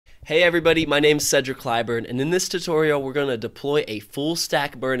Hey everybody, my name's Cedric Clyburn, and in this tutorial we're going to deploy a full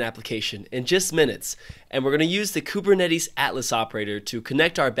stack MERN application in just minutes, and we're going to use the Kubernetes Atlas operator to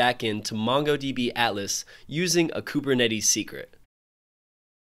connect our backend to MongoDB Atlas using a Kubernetes Secret.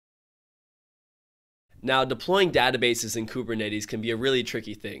 Now, deploying databases in Kubernetes can be a really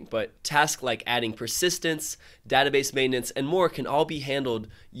tricky thing, but tasks like adding persistence, database maintenance, and more can all be handled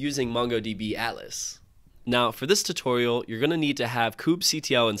using MongoDB Atlas. Now, for this tutorial, you're going to need to have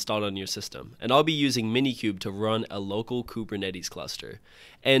kubectl installed on your system, and I'll be using Minikube to run a local Kubernetes cluster,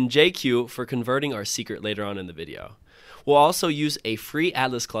 and JQ for converting our secret later on in the video. We'll also use a free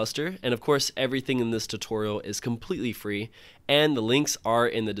Atlas cluster, and of course everything in this tutorial is completely free, and the links are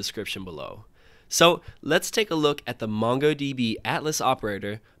in the description below. So let's take a look at the MongoDB Atlas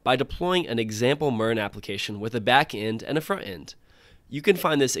operator by deploying an example MERN application with a backend and a front end. You can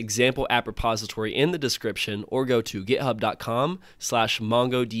find this example app repository in the description or go to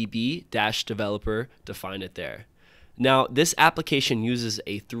github.com/mongodb-developer to find it there. Now, this application uses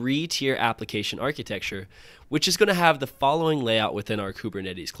a 3-tier application architecture, which is going to have the following layout within our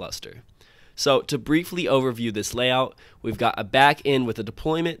Kubernetes cluster. So to briefly overview this layout, we've got a back end with a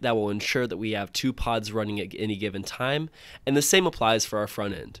deployment that will ensure that we have 2 pods running at any given time, and the same applies for our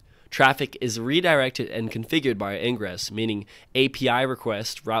front end. Traffic is redirected and configured by our ingress, meaning API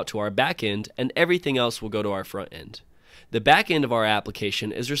requests route to our backend and everything else will go to our front end. The backend of our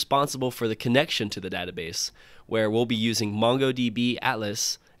application is responsible for the connection to the database, where we'll be using MongoDB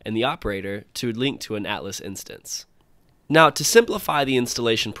Atlas and the operator to link to an Atlas instance. Now, to simplify the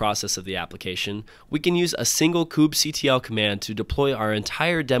installation process of the application, we can use a single kubectl command to deploy our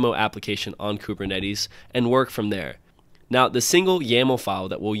entire demo application on Kubernetes and work from there. Now, the single YAML file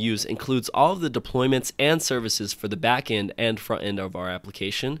that we'll use includes all of the deployments and services for the backend and front end of our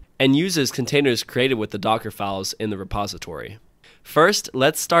application and uses containers created with the Docker files in the repository. First,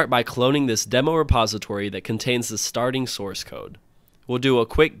 let's start by cloning this demo repository that contains the starting source code. We'll do a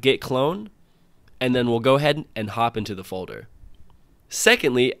quick git clone, and then we'll go ahead and hop into the folder.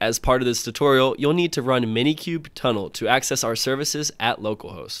 Secondly, as part of this tutorial, you'll need to run Minikube tunnel to access our services at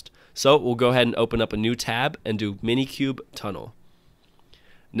localhost. So we'll go ahead and open up a new tab and do Minikube tunnel.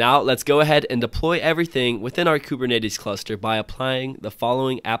 Now let's go ahead and deploy everything within our Kubernetes cluster by applying the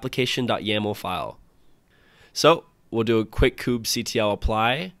following application.yaml file. So we'll do a quick kubectl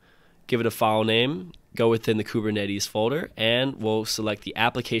apply, give it a file name, go within the Kubernetes folder, and we'll select the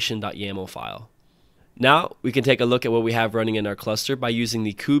application.yaml file. Now we can take a look at what we have running in our cluster by using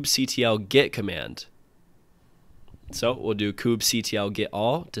the kubectl git command. So we'll do kubectl git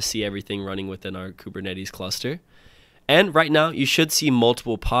all to see everything running within our Kubernetes cluster. And right now you should see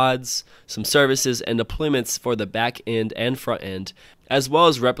multiple pods, some services, and deployments for the back end and front end, as well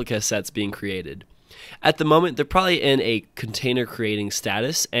as replica sets being created. At the moment, they're probably in a container creating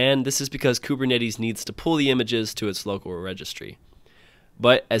status, and this is because Kubernetes needs to pull the images to its local registry.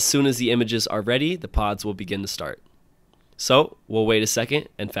 But as soon as the images are ready, the pods will begin to start. So we'll wait a second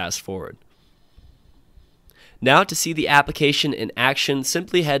and fast forward. Now, to see the application in action,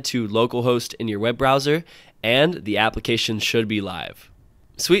 simply head to localhost in your web browser, and the application should be live.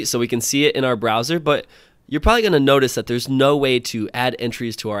 Sweet, so we can see it in our browser, but you're probably going to notice that there's no way to add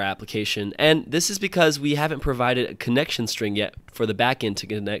entries to our application, and this is because we haven't provided a connection string yet for the backend to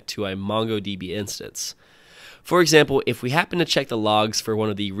connect to a MongoDB instance. For example, if we happen to check the logs for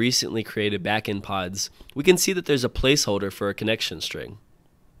one of the recently created backend pods, we can see that there's a placeholder for a connection string.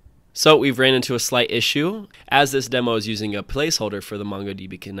 So we've ran into a slight issue, as this demo is using a placeholder for the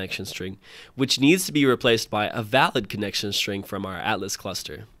MongoDB connection string, which needs to be replaced by a valid connection string from our Atlas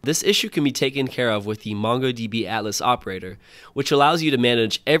cluster. This issue can be taken care of with the MongoDB Atlas operator, which allows you to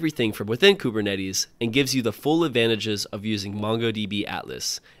manage everything from within Kubernetes and gives you the full advantages of using MongoDB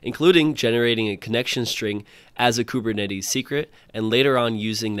Atlas, including generating a connection string as a Kubernetes secret and later on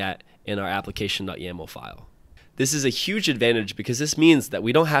using that in our application.yaml file. This is a huge advantage because this means that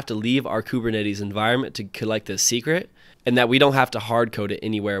we don't have to leave our Kubernetes environment to collect this secret, and that we don't have to hard code it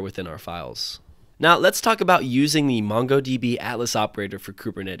anywhere within our files. Now let's talk about using the MongoDB Atlas operator for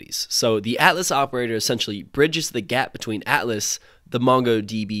Kubernetes. So the Atlas operator essentially bridges the gap between Atlas, the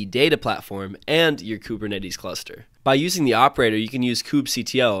MongoDB data platform, and your Kubernetes cluster. By using the operator, you can use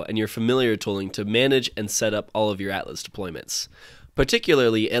kubectl and your familiar tooling to manage and set up all of your Atlas deployments.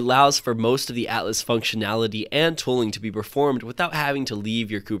 Particularly, it allows for most of the Atlas functionality and tooling to be performed without having to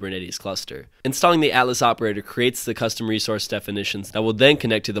leave your Kubernetes cluster. Installing the Atlas operator creates the custom resource definitions that will then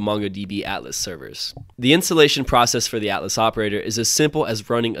connect to the MongoDB Atlas servers. The installation process for the Atlas operator is as simple as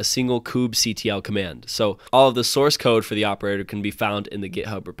running a single kubectl command, so all of the source code for the operator can be found in the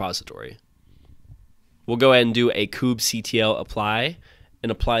GitHub repository. We'll go ahead and do a kubectl apply,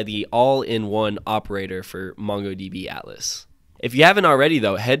 and apply the all-in-one operator for MongoDB Atlas. If you haven't already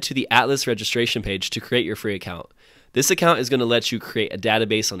though, head to the Atlas registration page to create your free account. This account is going to let you create a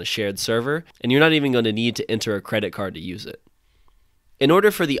database on a shared server, and you're not even going to need to enter a credit card to use it. In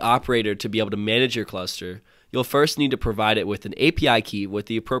order for the operator to be able to manage your cluster, you'll first need to provide it with an API key with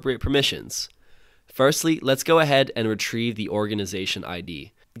the appropriate permissions. Firstly, let's go ahead and retrieve the organization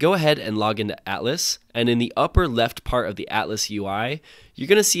ID. Go ahead and log into Atlas, and in the upper left part of the Atlas UI, you're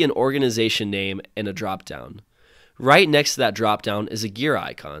going to see an organization name and a dropdown. Right next to that dropdown is a gear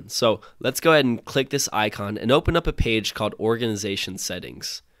icon. So let's go ahead and click this icon and open up a page called Organization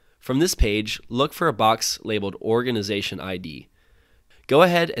Settings. From this page, look for a box labeled Organization ID. Go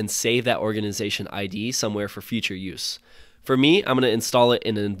ahead and save that organization ID somewhere for future use. For me, I'm going to install it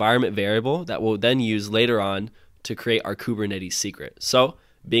in an environment variable that we'll then use later on to create our Kubernetes secret. So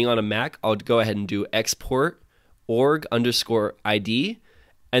being on a Mac, I'll go ahead and do export org_ID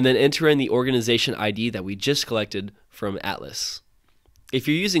and then enter in the organization ID that we just collected from Atlas. If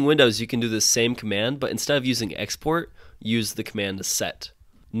you're using Windows, you can do the same command, but instead of using export, use the command set.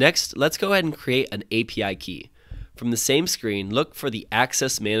 Next, let's go ahead and create an API key. From the same screen, look for the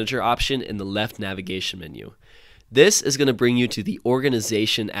Access Manager option in the left navigation menu. This is going to bring you to the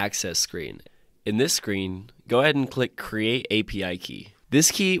Organization Access screen. In this screen, go ahead and click Create API Key.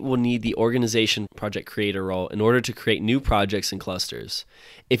 This key will need the Organization Project Creator role in order to create new projects and clusters.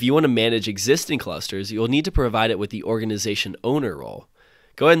 If you want to manage existing clusters, you'll need to provide it with the Organization Owner role.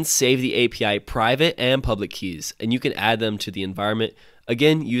 Go ahead and save the API private and public keys, and you can add them to the environment,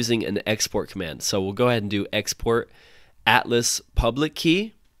 again using an export command. So we'll go ahead and do export Atlas public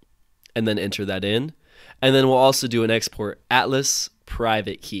key, and then enter that in. And then we'll also do an export Atlas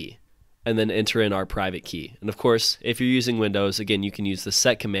private key, and then enter in our private key. And of course, if you're using Windows, again, you can use the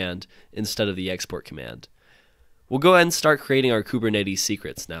set command instead of the export command. We'll go ahead and start creating our Kubernetes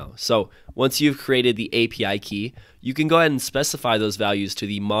secrets now. So once you've created the API key, you can go ahead and specify those values to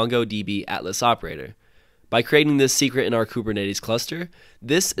the MongoDB Atlas operator. By creating this secret in our Kubernetes cluster,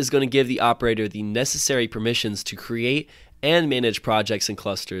 this is going to give the operator the necessary permissions to create and manage projects and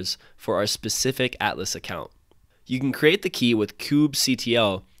clusters for our specific Atlas account. You can create the key with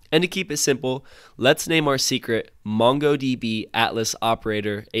kubectl, and to keep it simple, let's name our secret MongoDB Atlas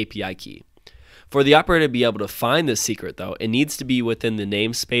Operator API Key. For the operator to be able to find this secret though, it needs to be within the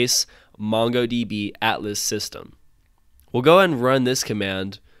namespace MongoDB Atlas system. We'll go ahead and run this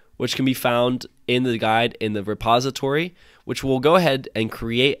command, which can be found in the guide in the repository, which will go ahead and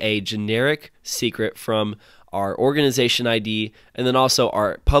create a generic secret from our organization ID, and then also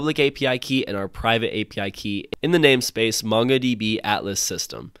our public API key and our private API key in the namespace MongoDB Atlas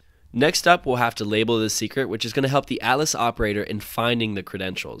system. Next up, we'll have to label this secret, which is going to help the Atlas operator in finding the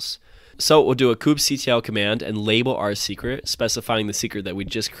credentials. So we'll do a kubectl command and label our secret, specifying the secret that we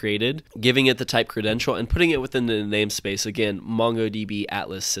just created, giving it the type credential, and putting it within the namespace, again, MongoDB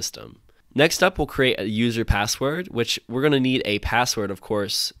Atlas system. Next up, we'll create a user password, which we're going to need a password, of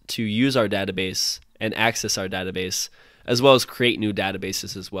course, to use our database and access our database, as well as create new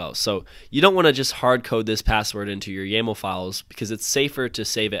databases as well. So you don't want to just hard code this password into your YAML files because it's safer to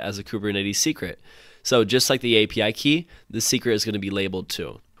save it as a Kubernetes secret. So just like the API key, the secret is going to be labeled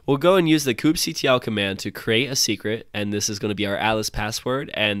too. We'll go and use the kubectl command to create a secret, and this is going to be our Atlas password,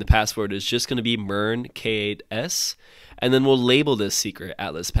 and the password is just going to be MERN K8S, and then we'll label this secret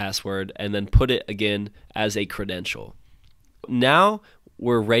Atlas password and then put it again as a credential. Now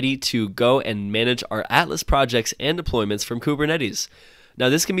we're ready to go and manage our Atlas projects and deployments from Kubernetes. Now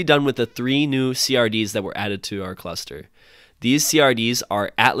this can be done with the 3 new CRDs that were added to our cluster. These CRDs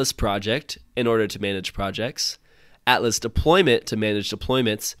are Atlas Project in order to manage projects, Atlas Deployment to manage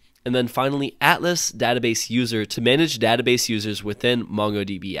deployments, and then finally Atlas Database User to manage database users within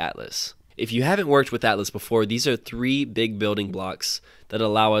MongoDB Atlas. If you haven't worked with Atlas before, these are 3 big building blocks that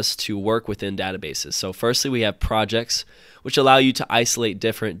allow us to work within databases. So firstly, we have projects, which allow you to isolate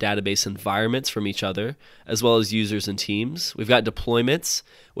different database environments from each other, as well as users and teams. We've got deployments,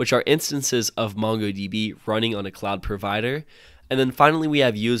 which are instances of MongoDB running on a cloud provider. And then finally, we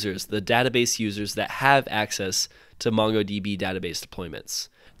have users, the database users that have access to MongoDB database deployments.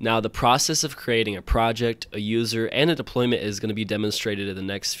 Now, the process of creating a project, a user, and a deployment is going to be demonstrated in the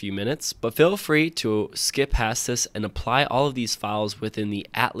next few minutes, but feel free to skip past this and apply all of these files within the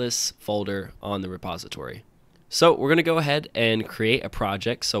Atlas folder on the repository. So we're going to go ahead and create a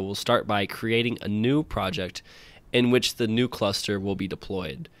project. So we'll start by creating a new project in which the new cluster will be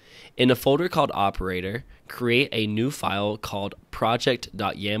deployed. In a folder called Operator, create a new file called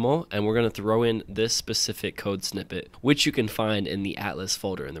project.yaml, and we're going to throw in this specific code snippet, which you can find in the Atlas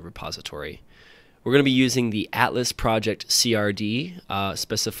folder in the repository. We're going to be using the Atlas project CRD,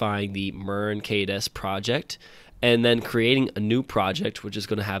 specifying the MERN K8s project, and then creating a new project, which is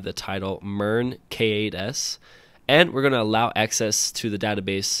going to have the title MERN K8s. And we're going to allow access to the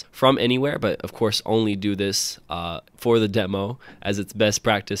database from anywhere, but of course only do this for the demo, as it's best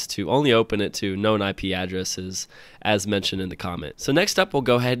practice to only open it to known IP addresses as mentioned in the comment. So next up, we'll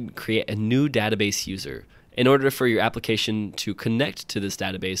go ahead and create a new database user. In order for your application to connect to this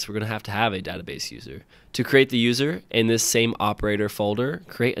database, we're going to have a database user. To create the user, in this same operator folder,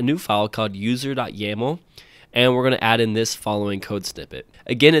 create a new file called user.yaml, and we're going to add in this following code snippet.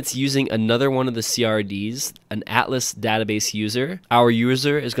 Again, it's using another one of the CRDs, an Atlas database user. Our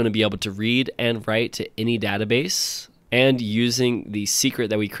user is going to be able to read and write to any database, and using the secret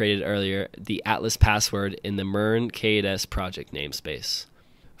that we created earlier, the Atlas password in the MERN K8s project namespace.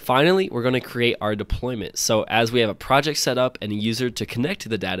 Finally, we're going to create our deployment. So as we have a project set up and a user to connect to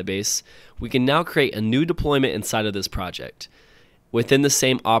the database, we can now create a new deployment inside of this project. Within the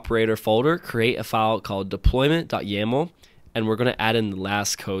same operator folder, create a file called deployment.yaml, and we're going to add in the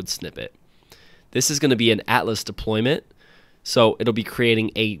last code snippet. This is going to be an Atlas deployment, so it'll be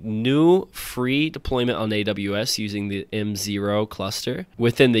creating a new free deployment on AWS using the M0 cluster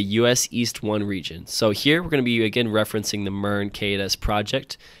within the US East 1 region. So here we're going to be again referencing the MERN K8s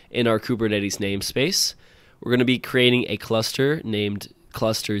project in our Kubernetes namespace. We're going to be creating a cluster named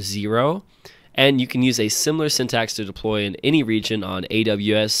cluster 0. And you can use a similar syntax to deploy in any region on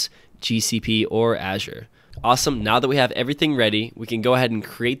AWS, GCP, or Azure. Awesome, now that we have everything ready, we can go ahead and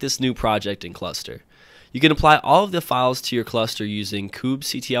create this new project and cluster. You can apply all of the files to your cluster using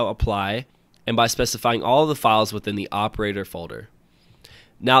kubectl apply and by specifying all of the files within the operator folder.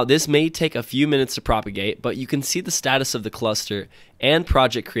 Now this may take a few minutes to propagate, but you can see the status of the cluster and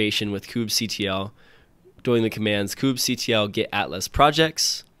project creation with kubectl doing the commands kubectl get atlas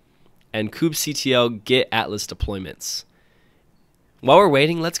projects and kubectl get atlas deployments. While we're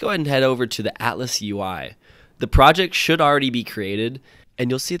waiting, let's go ahead and head over to the Atlas UI. The project should already be created, and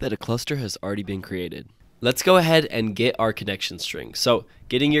you'll see that a cluster has already been created. Let's go ahead and get our connection string. So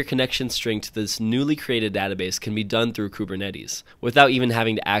getting your connection string to this newly created database can be done through Kubernetes without even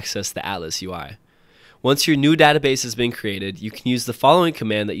having to access the Atlas UI. Once your new database has been created, you can use the following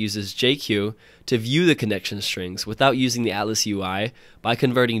command that uses JQ to view the connection strings without using the Atlas UI by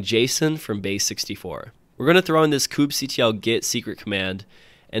converting JSON from base64. We're going to throw in this kubectl get secret command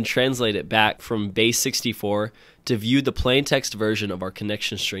and translate it back from base64 to view the plain text version of our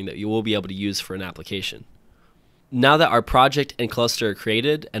connection string that you will be able to use for an application. Now that our project and cluster are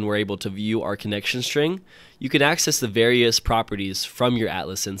created and we're able to view our connection string, you can access the various properties from your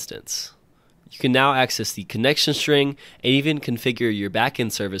Atlas instance. You can now access the connection string and even configure your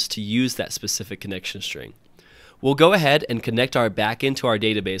backend service to use that specific connection string. We'll go ahead and connect our backend to our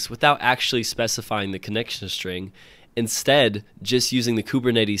database without actually specifying the connection string, instead just using the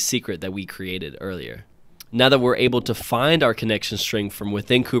Kubernetes secret that we created earlier. Now that we're able to find our connection string from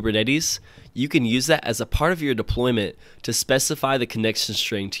within Kubernetes, you can use that as a part of your deployment to specify the connection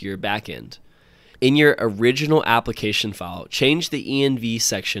string to your backend. In your original application file, change the env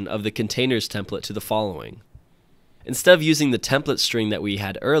section of the containers template to the following. Instead of using the template string that we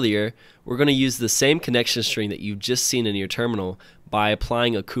had earlier, we're going to use the same connection string that you've just seen in your terminal by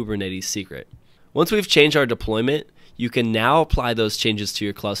applying a Kubernetes secret. Once we've changed our deployment, you can now apply those changes to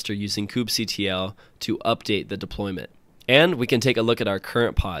your cluster using kubectl to update the deployment. And we can take a look at our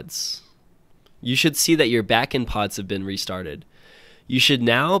current pods. You should see that your backend pods have been restarted. You should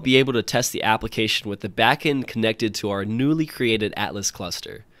now be able to test the application with the backend connected to our newly created Atlas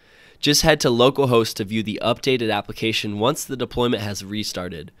cluster. Just head to localhost to view the updated application once the deployment has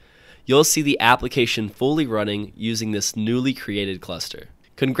restarted. You'll see the application fully running using this newly created cluster.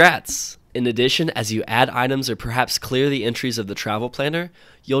 Congrats! In addition, as you add items or perhaps clear the entries of the travel planner,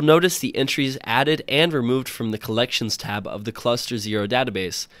 you'll notice the entries added and removed from the Collections tab of the Cluster 0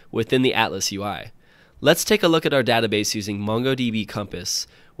 database within the Atlas UI. Let's take a look at our database using MongoDB Compass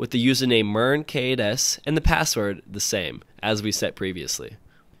with the username MERN K8s and the password the same as we set previously.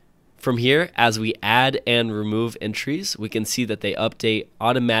 From here, as we add and remove entries, we can see that they update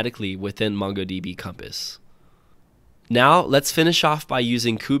automatically within MongoDB Compass. Now, let's finish off by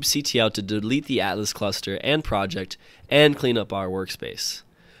using kubectl to delete the Atlas cluster and project and clean up our workspace.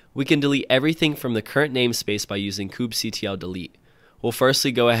 We can delete everything from the current namespace by using kubectl delete. We'll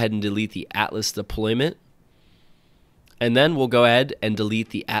firstly go ahead and delete the Atlas deployment, and then we'll go ahead and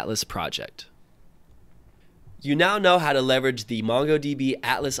delete the Atlas project. You now know how to leverage the MongoDB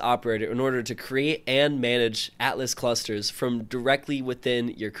Atlas operator in order to create and manage Atlas clusters from directly within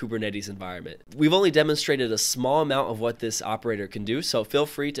your Kubernetes environment. We've only demonstrated a small amount of what this operator can do, so feel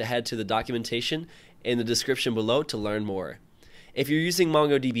free to head to the documentation in the description below to learn more. If you're using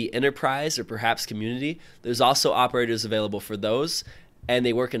MongoDB Enterprise or perhaps Community, there's also operators available for those, and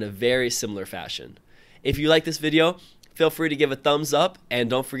they work in a very similar fashion. If you like this video, feel free to give a thumbs up, and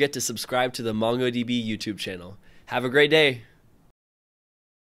don't forget to subscribe to the MongoDB YouTube channel. Have a great day.